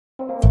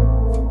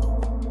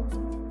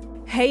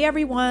Hey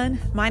everyone,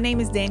 my name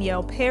is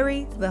Danielle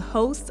Perry, the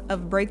host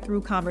of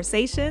Breakthrough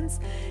Conversations,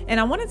 and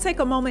I want to take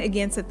a moment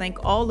again to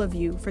thank all of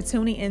you for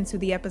tuning into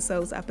the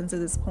episodes up until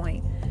this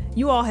point.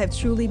 You all have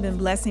truly been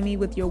blessing me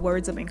with your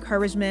words of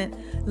encouragement,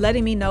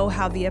 letting me know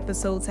how the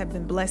episodes have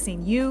been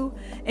blessing you,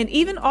 and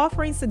even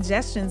offering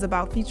suggestions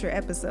about future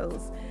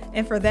episodes.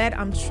 And for that,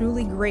 I'm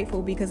truly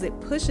grateful because it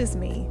pushes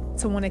me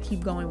to want to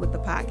keep going with the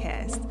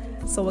podcast.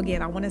 So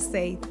again, I want to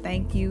say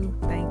thank you,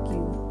 thank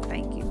you,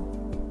 thank you.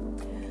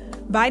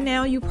 By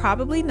now, you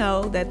probably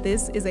know that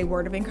this is a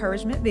word of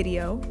encouragement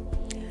video.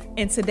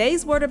 And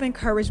today's word of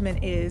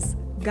encouragement is,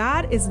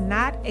 God is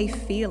not a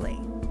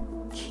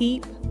feeling.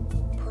 Keep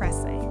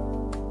pressing.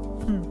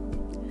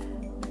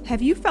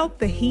 Have you felt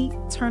the heat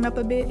turn up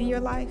a bit in your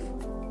life?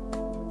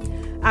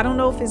 I don't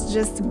know if it's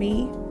just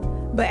me,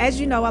 but as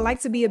you know, I like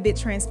to be a bit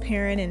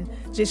transparent and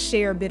just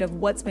share a bit of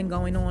what's been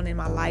going on in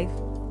my life.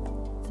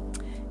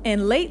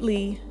 And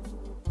lately,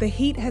 the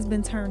heat has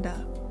been turned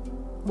up.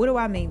 What do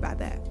I mean by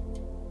that?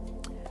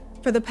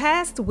 For the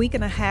past week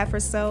and a half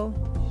or so,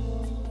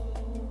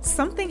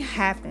 something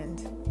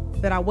happened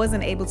that I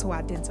wasn't able to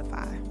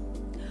identify.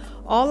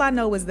 All I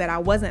know is that I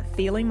wasn't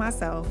feeling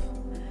myself.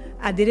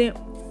 I didn't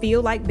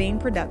feel like being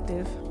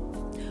productive.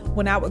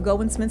 When I would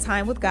go and spend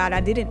time with God,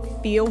 I didn't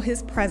feel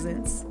His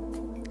presence.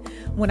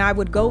 When I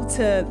would go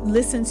to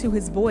listen to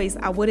His voice,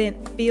 I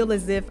wouldn't feel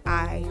as if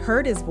I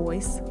heard His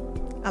voice.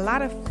 A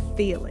lot of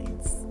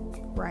feelings,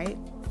 right?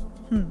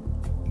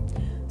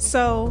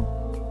 So,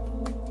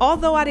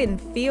 although I didn't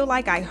feel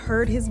like I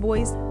heard His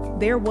voice,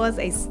 there was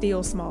a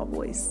still small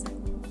voice.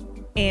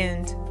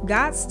 And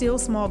God's still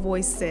small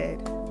voice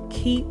said,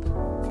 keep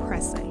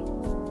pressing.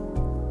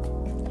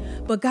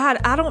 But God,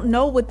 I don't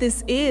know what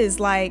this is.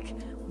 Like,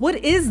 what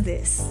is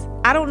this?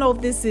 I don't know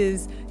if this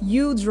is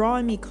you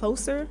drawing me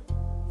closer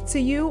to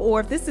you,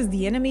 or if this is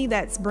the enemy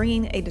that's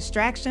bringing a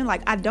distraction.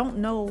 Like, I don't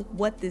know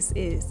what this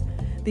is,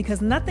 because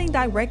nothing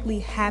directly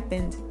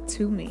happened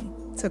to me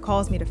to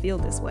cause me to feel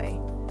this way.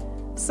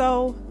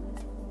 So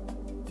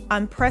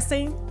I'm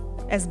pressing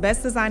as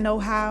best as I know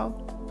how.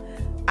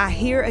 I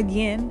hear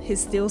again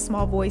His still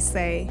small voice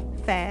say,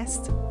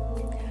 fast.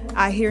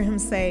 I hear Him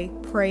say,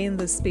 pray in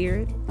the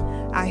Spirit.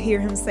 I hear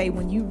Him say,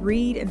 when you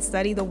read and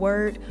study the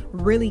Word,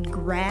 really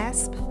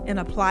grasp and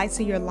apply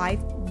to your life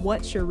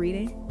what you're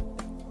reading.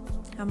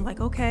 I'm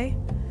like, okay.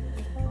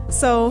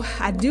 So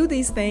I do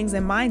these things,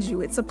 and mind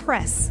you, it's a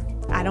press.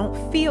 I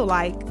don't feel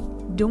like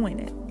doing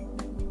it.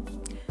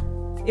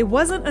 It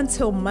wasn't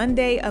until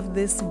Monday of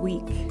this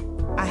week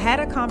I had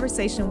a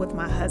conversation with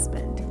my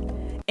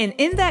husband. And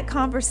in that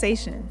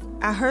conversation,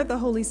 I heard the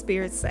Holy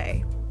Spirit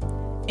say,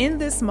 in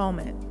this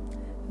moment,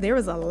 there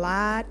is a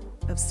lot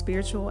of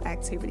spiritual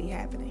activity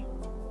happening.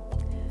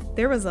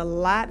 There is a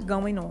lot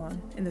going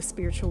on in the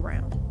spiritual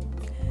realm.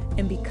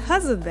 And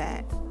because of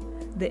that,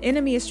 the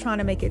enemy is trying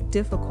to make it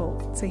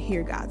difficult to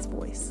hear God's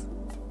voice.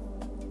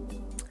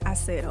 I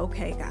said,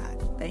 okay,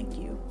 God, thank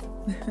you.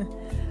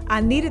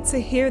 I needed to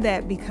hear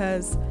that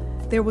because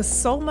there was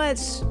so much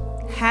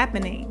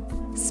happening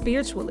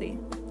spiritually.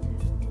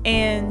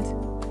 And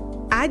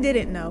I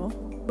didn't know,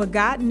 but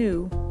God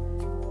knew.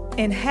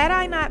 And had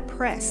I not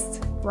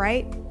pressed,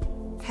 right?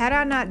 Had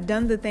I not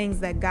done the things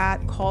that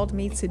God called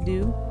me to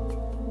do,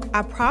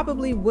 I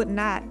probably would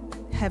not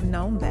have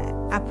known that.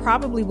 I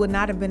probably would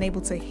not have been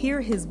able to hear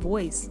His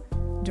voice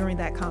during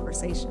that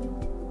conversation.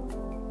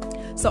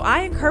 So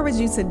I encourage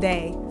you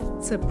today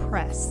to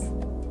press.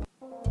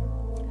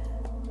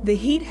 The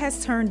heat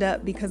has turned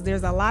up because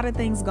there's a lot of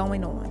things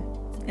going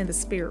on in the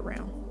spirit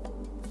realm.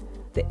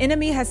 The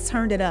enemy has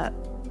turned it up,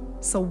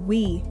 so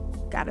we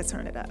got to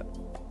turn it up.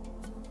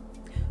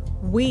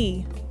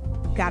 We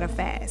got to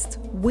fast.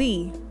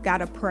 We got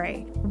to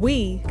pray.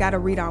 We got to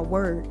read our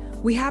word.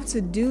 We have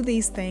to do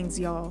these things,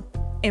 y'all,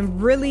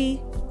 and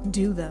really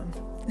do them.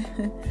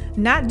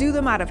 Not do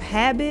them out of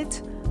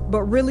habit,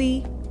 but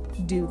really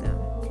do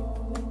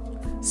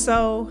them.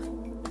 So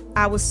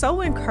I was so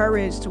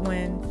encouraged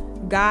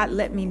when God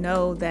let me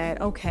know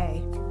that,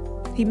 okay,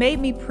 He made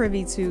me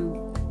privy to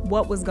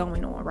what was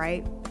going on,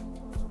 right?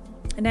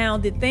 Now,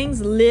 did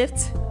things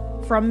lift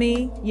from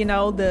me,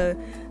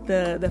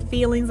 the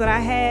feelings that I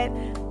had?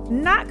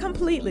 Not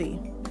completely.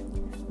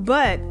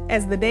 But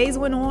as the days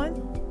went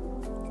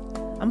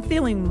on, I'm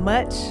feeling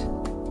much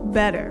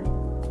better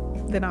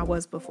than I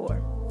was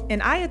before.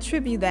 And I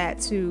attribute that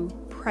to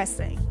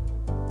pressing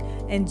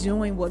and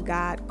doing what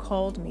God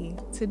called me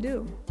to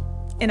do.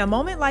 In a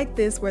moment like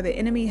this, where the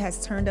enemy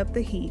has turned up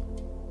the heat,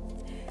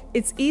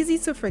 it's easy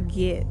to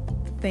forget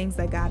the things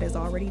that God has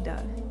already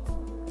done.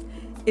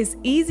 It's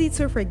easy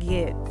to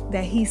forget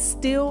that He's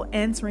still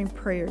answering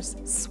prayers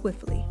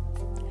swiftly.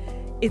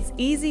 It's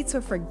easy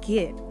to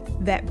forget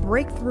that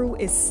breakthrough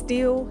is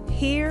still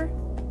here,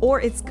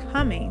 or it's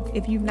coming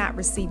if you've not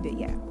received it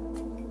yet.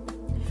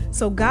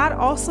 So God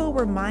also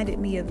reminded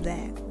me of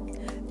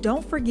that.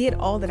 Don't forget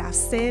all that I've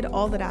said,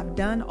 all that I've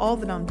done, all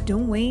that I'm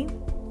doing,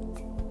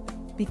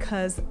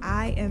 because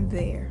I am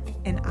there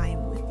and I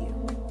am with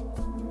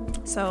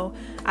you. So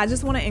I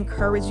just want to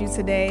encourage you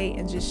today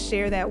and just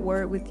share that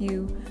word with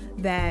you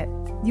that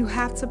you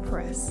have to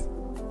press.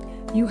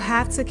 You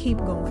have to keep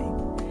going.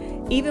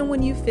 Even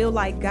when you feel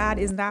like God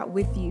is not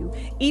with you,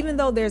 even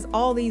though there's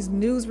all these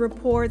news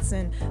reports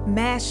and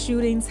mass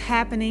shootings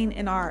happening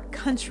in our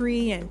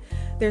country, and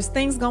there's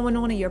things going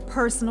on in your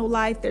personal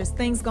life, there's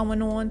things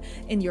going on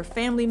in your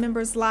family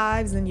members'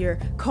 lives and your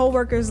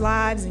co-workers'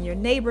 lives and your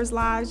neighbors'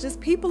 lives, just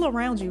people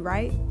around you,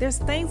 right? There's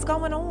things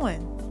going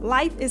on.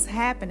 Life is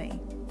happening.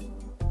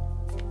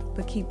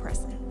 But keep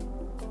pressing.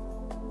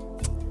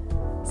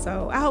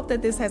 So I hope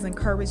that this has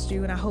encouraged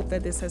you, and I hope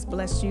that this has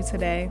blessed you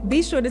today.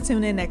 Be sure to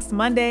tune in next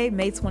Monday,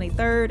 May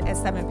 23rd at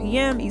 7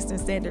 p.m. Eastern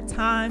Standard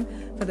Time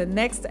for the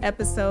next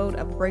episode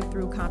of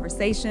Breakthrough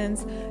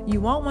Conversations. You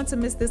won't want to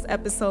miss this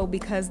episode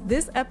because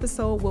this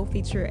episode will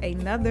feature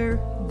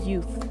another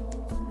youth.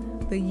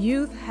 The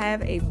youth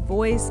have a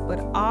voice, but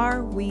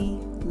are we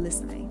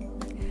listening?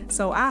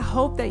 So I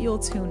hope that you'll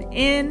tune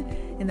in.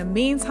 In the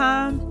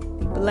meantime,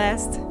 be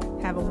blessed.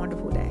 Have a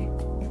wonderful day.